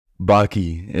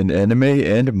Baki, an anime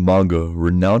and manga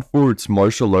renowned for its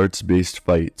martial arts based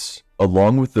fights,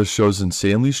 along with the show's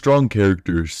insanely strong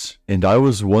characters, and I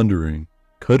was wondering,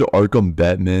 could Arkham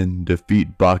Batman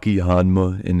defeat Baki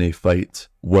Hanma in a fight?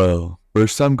 Well,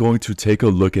 first I'm going to take a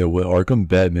look at what Arkham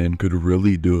Batman could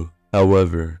really do.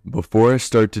 However, before I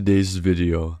start today's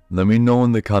video, let me know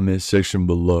in the comment section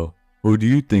below, who do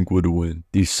you think would win?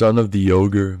 The son of the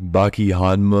ogre, Baki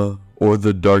Hanma, or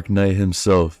the Dark Knight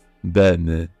himself,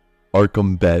 Batman?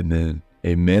 Arkham Batman,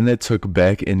 a man that took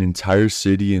back an entire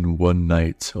city in one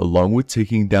night, along with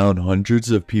taking down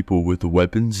hundreds of people with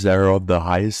weapons that are of the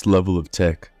highest level of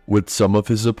tech, with some of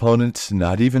his opponents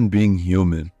not even being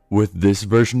human. With this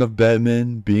version of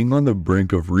Batman being on the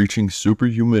brink of reaching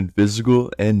superhuman physical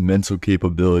and mental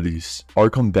capabilities.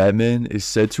 Arkham Batman is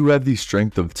said to have the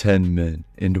strength of 10 men,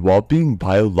 and while being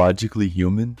biologically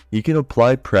human, he can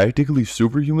apply practically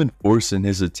superhuman force in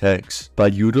his attacks by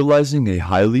utilizing a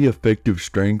highly effective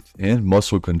strength and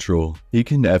muscle control. He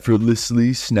can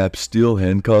effortlessly snap steel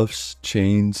handcuffs,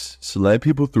 chains, slam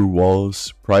people through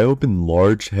walls, pry open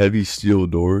large heavy steel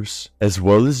doors, as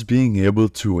well as being able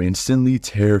to instantly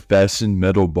tear fastened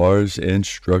metal bars and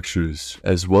structures,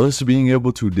 as well as being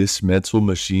able to dismantle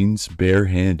machines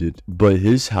barehanded. But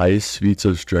his highest feats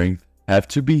of strength have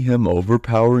to be him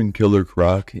overpowering Killer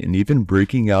Croc and even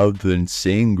breaking out of the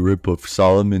insane grip of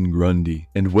Solomon Grundy.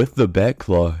 And with the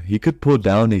Batclaw, he could pull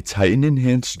down a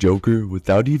Titan-enhanced Joker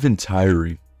without even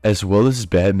tiring. As well as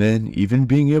Batman even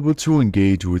being able to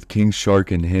engage with King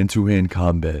Shark in hand-to-hand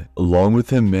combat, along with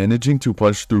him managing to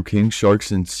punch through King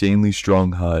Shark's insanely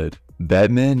strong hide.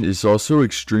 Batman is also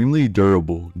extremely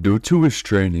durable due to his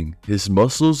training. His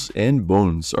muscles and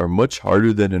bones are much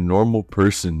harder than a normal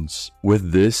person's,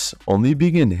 with this only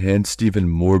being enhanced even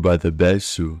more by the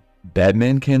Batsuit.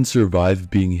 Batman can survive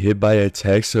being hit by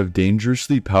attacks of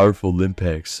dangerously powerful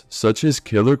impacts, such as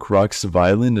Killer Croc's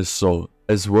violent assault,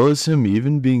 as well as him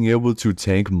even being able to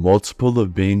tank multiple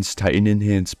of Bane's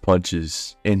Titan-enhanced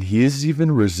punches, and he is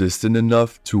even resistant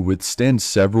enough to withstand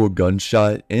several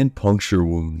gunshot and puncture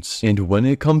wounds. And when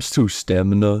it comes to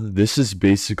stamina, this is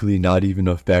basically not even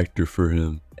a factor for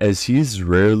him, as he is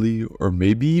rarely or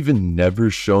maybe even never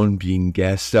shown being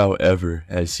gassed out ever,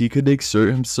 as he could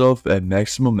exert himself at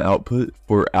maximum output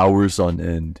for hours on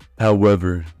end.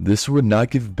 However, this would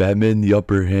not give Batman the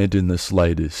upper hand in the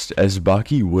slightest, as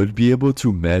Baki would be able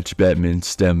to match Batman's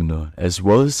stamina, as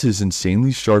well as his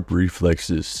insanely sharp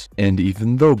reflexes. And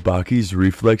even though Baki's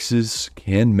reflexes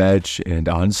can match and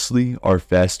honestly are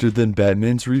faster than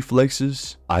Batman's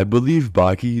reflexes, I believe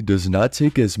Baki does not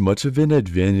take as much of an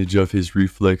advantage of his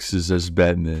reflexes as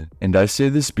Batman. And I say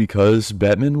this because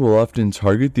Batman will often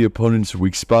target the opponent's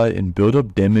weak spot and build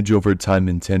up damage over time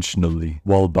intentionally,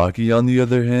 while Baki on the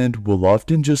other hand will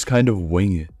often just kind of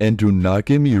wing it. And do not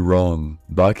get me wrong,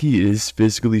 Baki is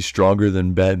physically stronger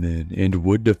than Batman and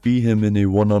would defeat him in a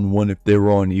one-on-one if they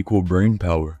were on equal brain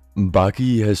power.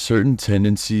 Baki has certain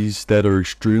tendencies that are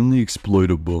extremely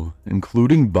exploitable,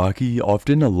 including Baki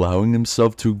often allowing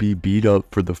himself to be beat up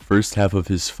for the first half of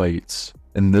his fights.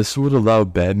 And this would allow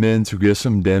Batman to get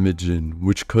some damage in,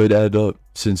 which could add up,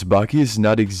 since Baki is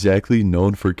not exactly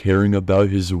known for caring about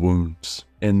his wounds.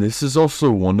 And this is also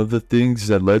one of the things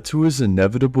that led to his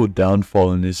inevitable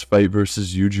downfall in his fight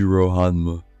versus Yujiro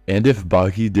Hanma. And if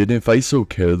Baki didn't fight so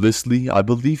carelessly, I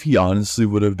believe he honestly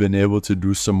would have been able to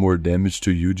do some more damage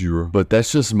to Yujiro. But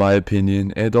that's just my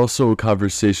opinion and also a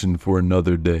conversation for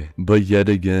another day. But yet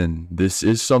again, this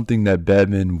is something that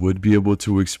Batman would be able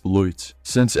to exploit,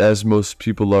 since as most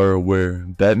people are aware,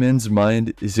 Batman's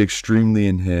mind is extremely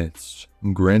enhanced,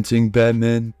 granting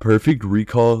Batman perfect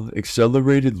recall,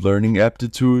 accelerated learning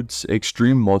aptitudes,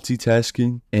 extreme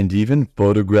multitasking, and even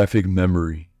photographic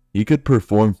memory. He could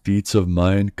perform feats of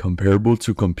mind comparable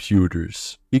to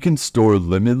computers. He can store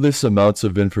limitless amounts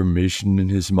of information in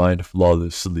his mind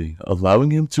flawlessly,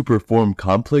 allowing him to perform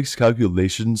complex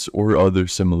calculations or other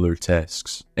similar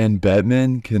tasks. And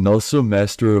Batman can also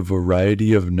master a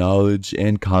variety of knowledge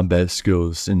and combat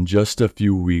skills in just a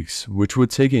few weeks, which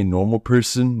would take a normal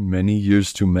person many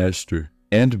years to master.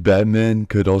 And Batman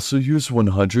could also use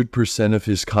 100% of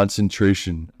his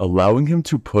concentration, allowing him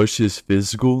to push his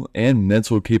physical and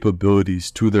mental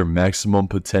capabilities to their maximum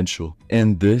potential.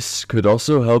 And this could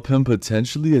also help him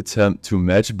potentially attempt to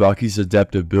match Baki's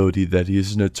adaptability that he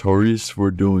is notorious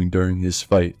for doing during his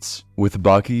fights, with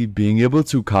Baki being able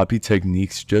to copy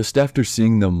techniques just after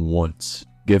seeing them once,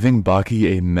 giving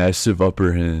Baki a massive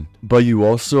upper hand. But you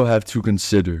also have to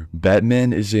consider,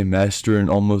 Batman is a master in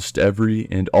almost every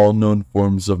and all known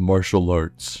forms of martial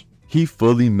arts. He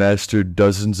fully mastered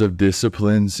dozens of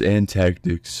disciplines and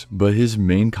tactics, but his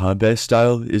main combat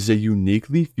style is a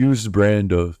uniquely fused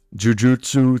brand of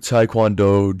Jujutsu,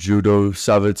 Taekwondo, Judo,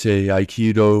 Savate,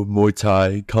 Aikido, Muay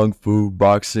Thai, Kung Fu,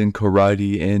 Boxing,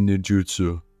 Karate, and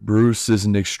Ninjutsu. Bruce is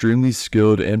an extremely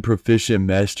skilled and proficient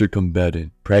master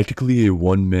combatant, practically a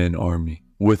one-man army,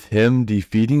 with him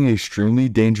defeating extremely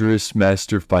dangerous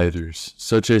master fighters,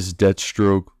 such as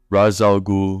Deathstroke, Ra's al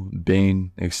Ghul,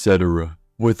 Bane, etc.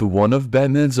 With one of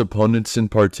Batman's opponents in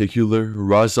particular,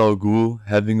 Ra's al Ghul,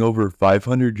 having over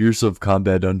 500 years of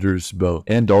combat under his belt.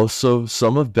 And also,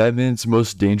 some of Batman's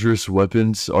most dangerous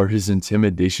weapons are his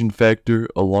intimidation factor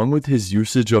along with his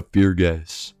usage of fear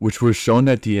gas, which was shown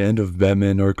at the end of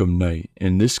Batman Arkham Knight,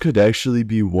 and this could actually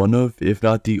be one of, if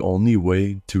not the only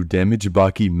way, to damage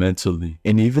Baki mentally.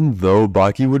 And even though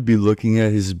Baki would be looking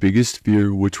at his biggest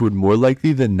fear, which would more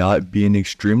likely than not be an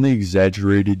extremely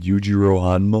exaggerated Yujiro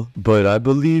Hanma, but I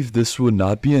believe this would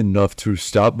not be enough to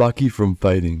stop Baki from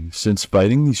fighting, since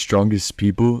fighting the strongest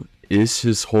people is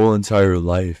his whole entire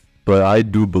life. But I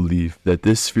do believe that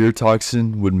this fear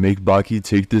toxin would make Baki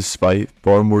take this fight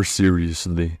far more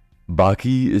seriously.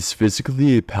 Baki is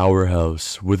physically a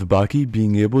powerhouse, with Baki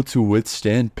being able to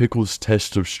withstand Pickle's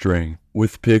test of strength,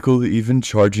 with Pickle even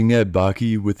charging at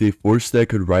Baki with a force that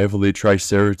could rival a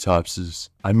Triceratops's.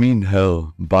 I mean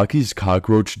hell, Baki's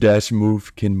cockroach dash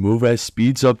move can move at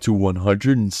speeds up to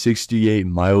 168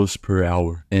 miles per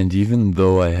hour. And even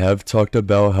though I have talked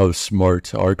about how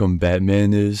smart Arkham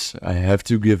Batman is, I have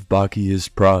to give Baki his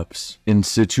props. In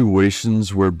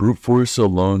situations where brute force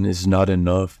alone is not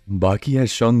enough, Baki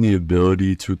has shown the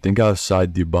ability to think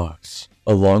outside the box,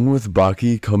 along with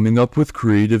Baki coming up with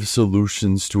creative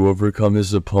solutions to overcome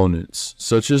his opponents,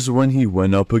 such as when he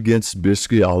went up against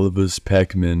Biscuit Oliva's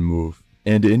Pac-Man move.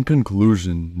 And in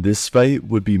conclusion, this fight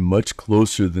would be much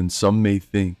closer than some may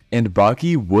think, and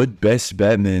Baki would best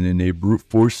Batman in a brute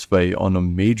force fight on a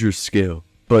major scale.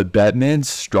 But Batman's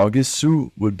strongest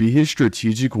suit would be his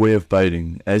strategic way of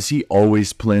fighting, as he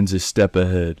always plans a step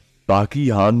ahead. Baki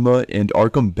Hanma and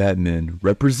Arkham Batman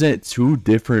represent two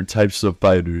different types of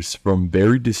fighters from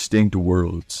very distinct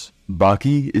worlds.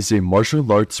 Baki is a martial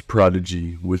arts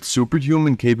prodigy with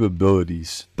superhuman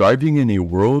capabilities, thriving in a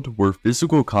world where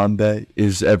physical combat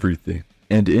is everything.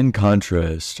 And in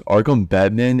contrast, Arkham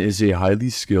Batman is a highly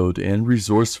skilled and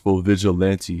resourceful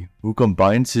vigilante who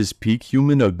combines his peak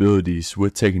human abilities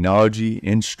with technology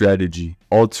and strategy,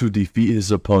 all to defeat his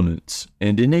opponents.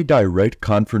 And in a direct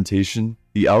confrontation,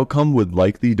 the outcome would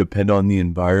likely depend on the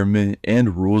environment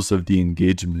and rules of the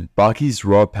engagement. Baki's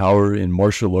raw power and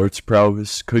martial arts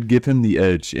prowess could give him the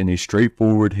edge in a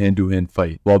straightforward hand-to-hand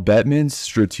fight, while Batman's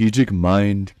strategic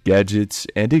mind, gadgets,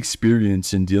 and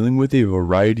experience in dealing with a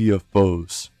variety of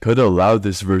foes could allow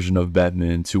this version of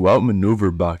Batman to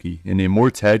outmaneuver Baki in a more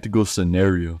tactical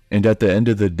scenario. And at the end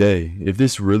of the day, if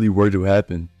this really were to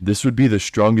happen, this would be the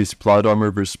strongest plot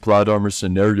armor versus plot armor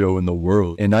scenario in the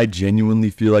world, and I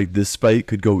genuinely feel like this fight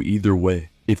could go either way.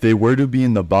 If they were to be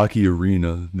in the Baki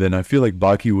arena, then I feel like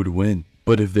Baki would win.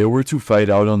 But if they were to fight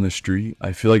out on the street,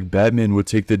 I feel like Batman would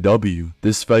take the W.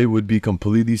 This fight would be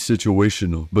completely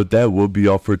situational. But that will be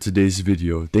all for today's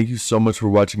video. Thank you so much for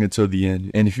watching until the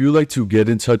end. And if you'd like to get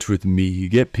in touch with me,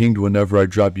 get pinged whenever I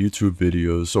drop YouTube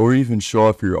videos, or even show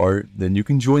off your art, then you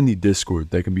can join the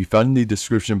Discord that can be found in the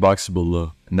description box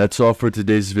below. And that's all for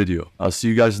today's video. I'll see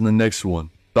you guys in the next one.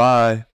 Bye!